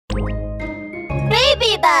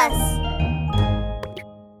Baby Bus!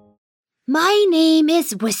 My name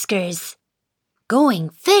is Whiskers. Going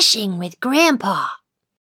fishing with Grandpa.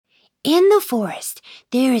 In the forest,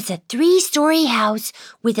 there is a 3-story house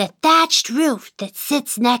with a thatched roof that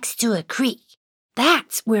sits next to a creek.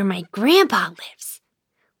 That's where my grandpa lives.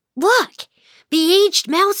 Look, the aged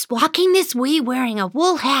mouse walking this way wearing a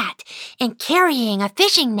wool hat and carrying a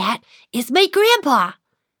fishing net is my grandpa.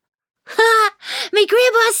 Ha! My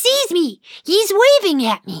grandpa sees me. He's waving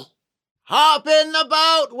at me. Hop in the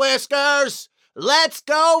boat, Whiskers. Let's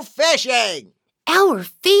go fishing. Our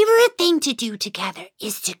favorite thing to do together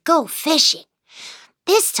is to go fishing.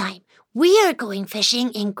 This time, we are going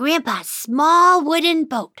fishing in Grandpa's small wooden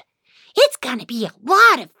boat. It's gonna be a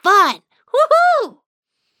lot of fun. Woohoo!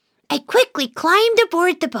 I quickly climbed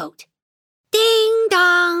aboard the boat. Ding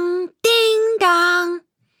dong, ding dong.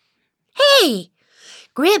 Hey!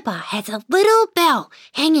 Grandpa has a little bell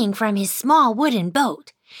hanging from his small wooden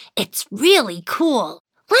boat. It's really cool.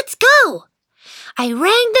 Let's go! I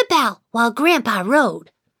rang the bell while Grandpa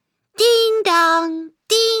rowed. Ding dong,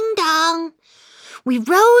 ding dong. We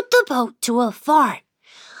rowed the boat to a farm.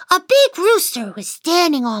 A big rooster was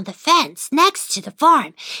standing on the fence next to the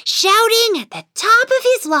farm, shouting at the top of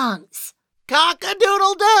his lungs.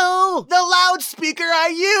 Cock-a-doodle-doo! The loudspeaker I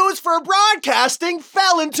use for broadcasting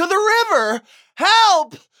fell into the river.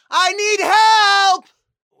 Help! I need help!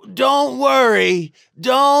 Don't worry.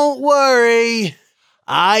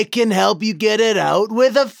 I can help you get it out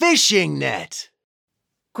with a fishing net.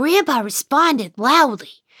 Grandpa responded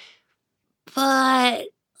loudly. But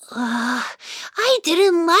I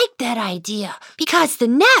didn't like that idea because the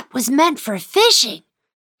net was meant for fishing.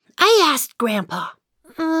 I asked Grandpa,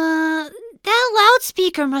 that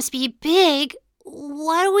loudspeaker must be big.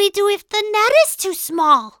 What do we do if the net is too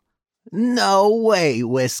small? No way,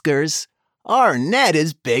 Whiskers. Our net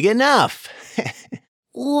is big enough.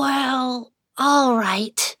 Well, all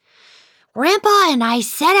right. Grandpa and I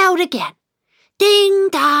set out again. Ding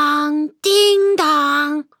dong, ding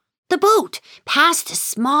dong. The boat passed a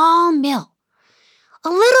small mill. A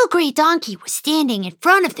little gray donkey was standing in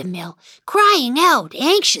front of the mill, crying out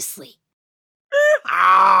anxiously.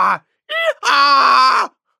 Ah!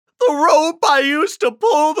 The rope I used to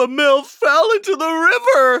pull the mill fell into the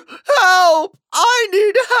river. Help! I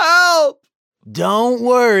need help! Don't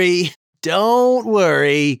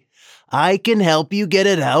worry. I can help you get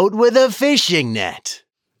it out with a fishing net.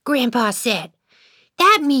 Grandpa said.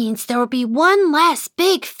 That means there will be one less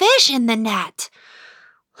big fish in the net.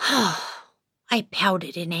 I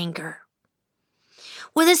pouted in anger.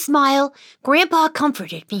 With a smile, Grandpa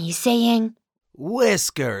comforted me, saying,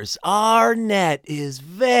 Whiskers, our net is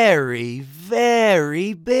very,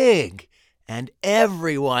 very big, and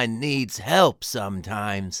everyone needs help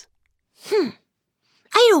sometimes. I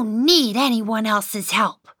don't need anyone else's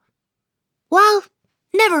help. Well,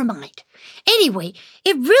 never mind. Anyway,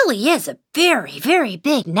 it really is a very, very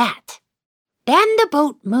big net. Then the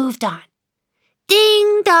boat moved on.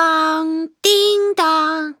 Ding dong, ding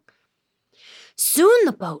dong. Soon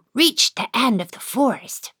the boat reached the end of the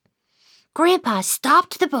forest. Grandpa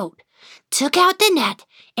stopped the boat, took out the net,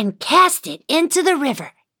 and cast it into the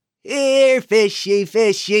river. Here, fishy,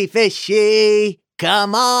 fishy, fishy.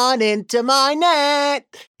 Come on into my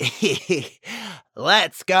net.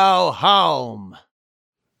 Let's go home.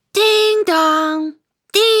 Ding dong,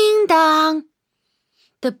 ding dong.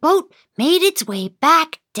 The boat made its way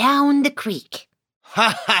back down the creek.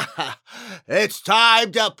 It's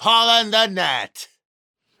time to pull in the net.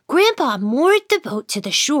 Grandpa moored the boat to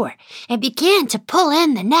the shore and began to pull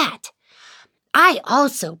in the net. I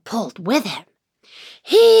also pulled with him.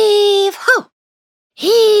 Heave ho!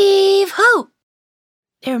 Heave ho!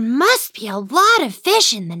 There must be a lot of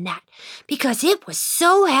fish in the net because it was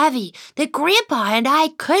so heavy that Grandpa and I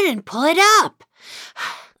couldn't pull it up.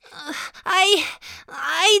 I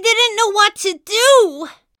didn't know what to do.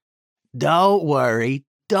 Don't worry.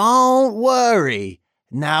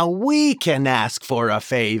 Now we can ask for a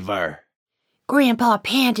favor. Grandpa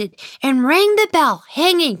panted and rang the bell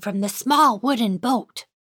hanging from the small wooden boat.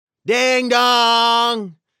 Ding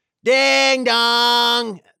dong! Ding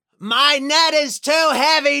dong! My net is too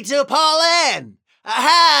heavy to pull in.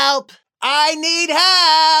 Help! I need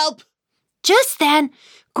help! Just then,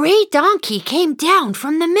 Gray Donkey came down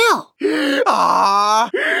from the mill.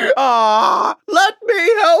 Let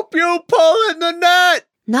me help you pull in the net.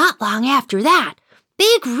 Not long after that,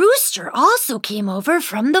 Big Rooster also came over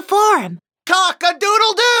from the farm.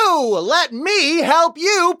 Cock-a-doodle-doo! Let me help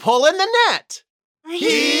you pull in the net.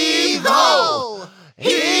 Heave-ho!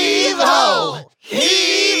 Heave-ho!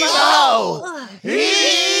 Heave-ho!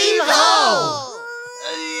 Heave-ho!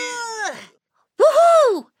 Woohoo!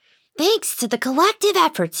 Thanks to the collective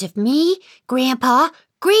efforts of me, Grandpa,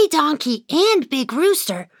 Gray Donkey, and Big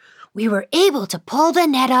Rooster, we were able to pull the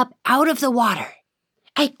net up out of the water.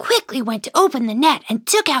 I quickly went to open the net and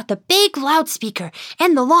took out the big loudspeaker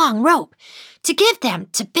and the long rope to give them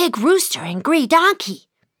to Big Rooster and Gray Donkey.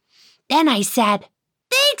 Then I said,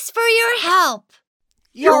 "Thanks for your help."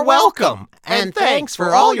 You're welcome, and thanks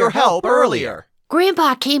for all your help earlier.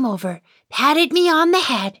 Grandpa came over, patted me on the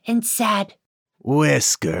head, and said,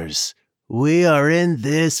 Whiskers, we are in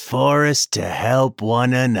this forest to help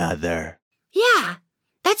one another. "Yeah,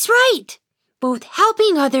 that's right. Both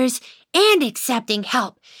helping others and accepting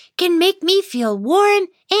help can make me feel warm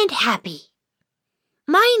and happy.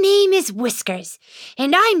 My name is Whiskers,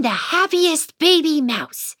 and I'm the happiest baby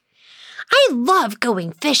mouse. I love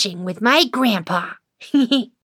going fishing with my grandpa."